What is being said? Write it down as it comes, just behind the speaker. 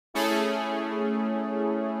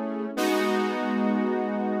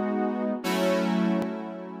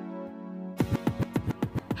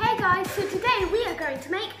guys, so today we are going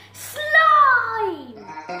to make slime!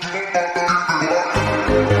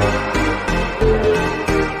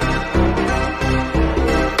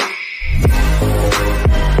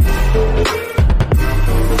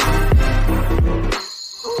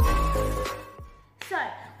 So,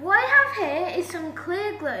 what I have here is some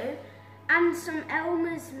clear glue and some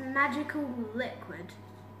Elmer's magical liquid.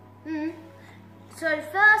 So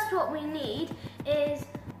first what we need is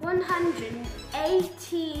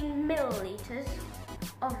 118 milliliters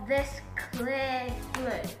of this clear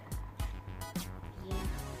glue.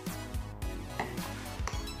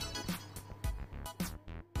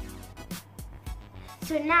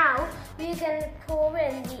 So now we're going to pour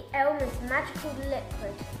in the Elmer's magical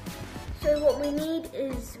liquid. So what we need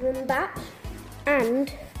is one batch,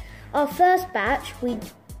 and our first batch we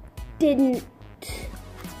didn't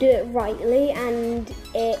do it rightly and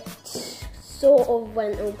it sort of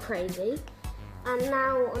went all crazy. And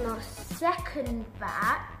now on our second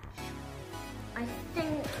batch, I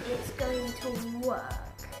think it's going to work.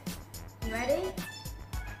 You ready?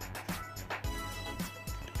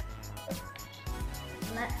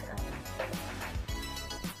 Let's go.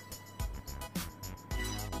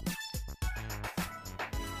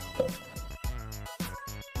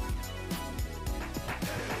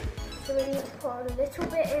 So we need to put a little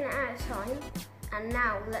bit in at a time, and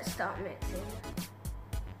now let's start mixing.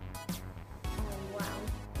 Oh wow.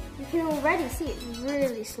 You can already see it's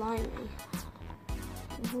really slimy.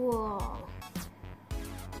 Whoa.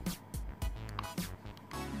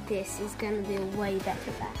 This is going to be a way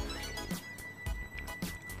better batch.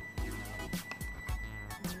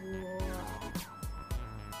 Whoa.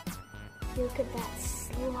 Look at that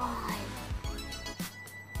slime.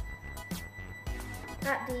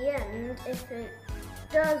 At the end, if it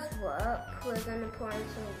does work, we're going to pour in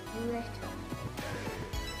some glitter.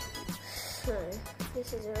 So,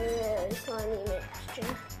 this is a really slimy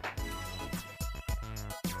mixture.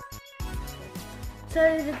 So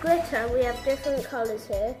the glitter, we have different colours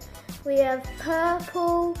here. We have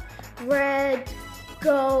purple, red,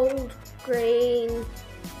 gold, green.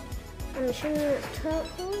 I'm assuming that's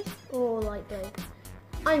turquoise or light blue.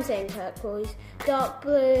 I'm saying turquoise, dark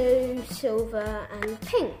blue, silver and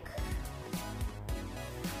pink.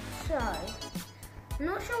 So, I'm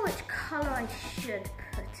not sure which colour I should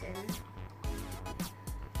put in.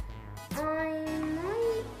 I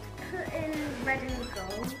might put in red and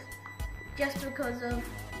gold, just because of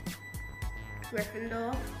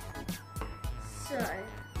Gryffindor. So,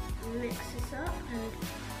 mix this up and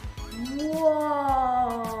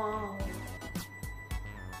whoa!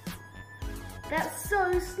 That's so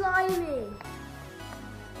slimy.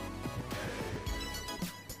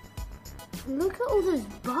 Look at all those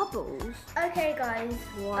bubbles. Okay guys,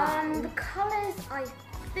 Wow. the colours I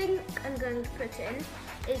think I'm going to put in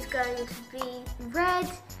is going to be red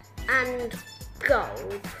and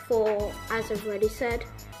gold for, as I've already said,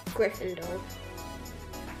 Gryffindor.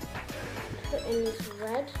 Put in this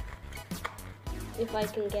red, if I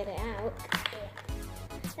can get it out.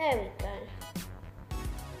 There we go.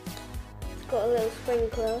 Got a little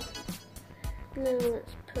sprinkler. Now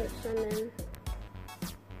let's put some in.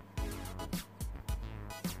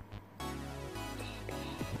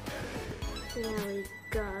 There we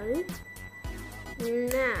go.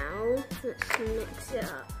 Now let's mix it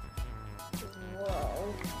up.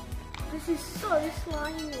 Whoa. This is so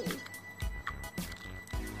slimy.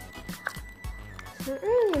 It's not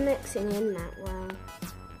really mixing in that well.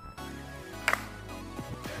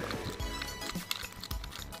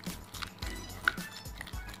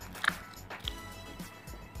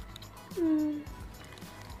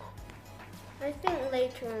 I think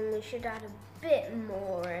later on we should add a bit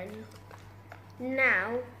more in.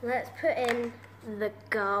 Now, let's put in the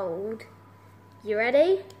gold. You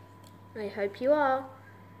ready? I hope you are.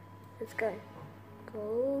 Let's go.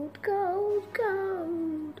 Gold, gold,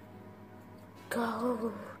 gold.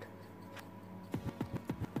 Gold.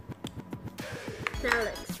 Now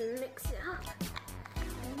let's mix it up.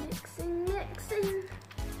 Mixing, mixing.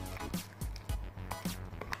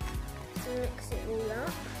 Mix it all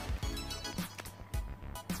up.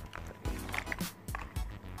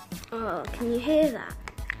 Oh, can you hear that?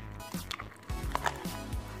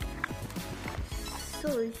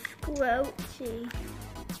 So squelchy.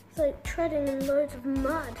 It's like treading in loads of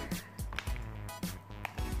mud.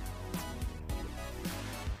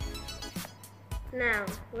 Now,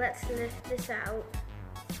 let's lift this out.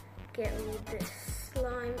 Get all this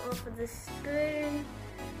slime off of the spoon.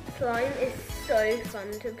 Slime is so fun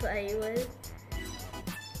to play with.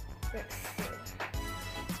 Let's see.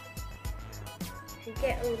 To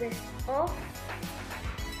get all this off.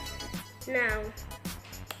 Now,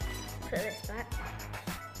 put this back.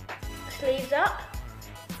 Sleeves up.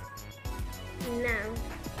 Now,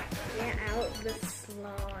 get out the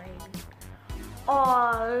slime.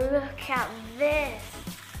 Oh, look at this.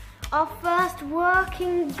 Our first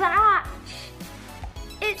working batch.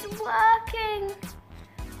 It's working.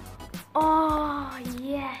 Oh,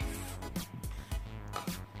 yes.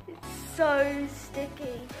 It's so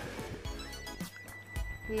sticky.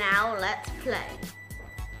 Now let's play.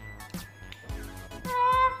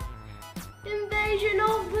 Invasion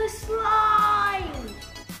of the slime.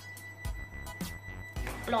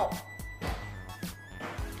 Blop.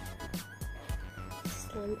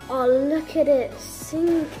 Slime. Oh, look at it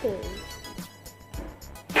sinking.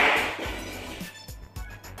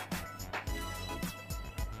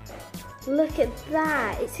 Look at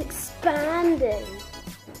that, it's expanding.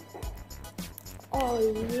 Oh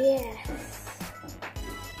yes.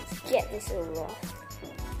 Let's get this all off.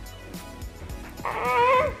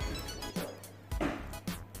 Ah!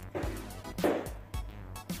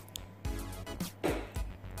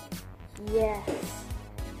 Yes.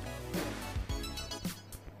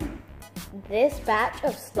 This batch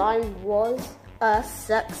of slime was a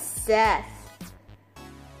success.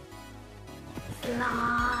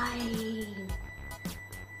 Slime.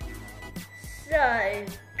 So,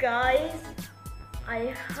 guys,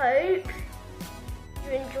 I hope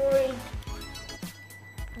you enjoyed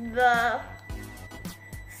the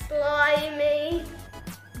slimy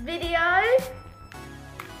video.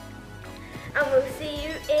 And we'll see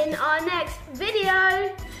you in our next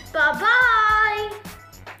video. Bye-bye.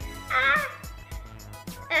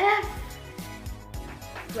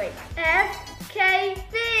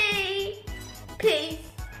 FKB. Peace.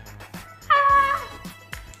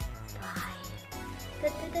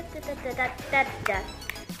 Bye.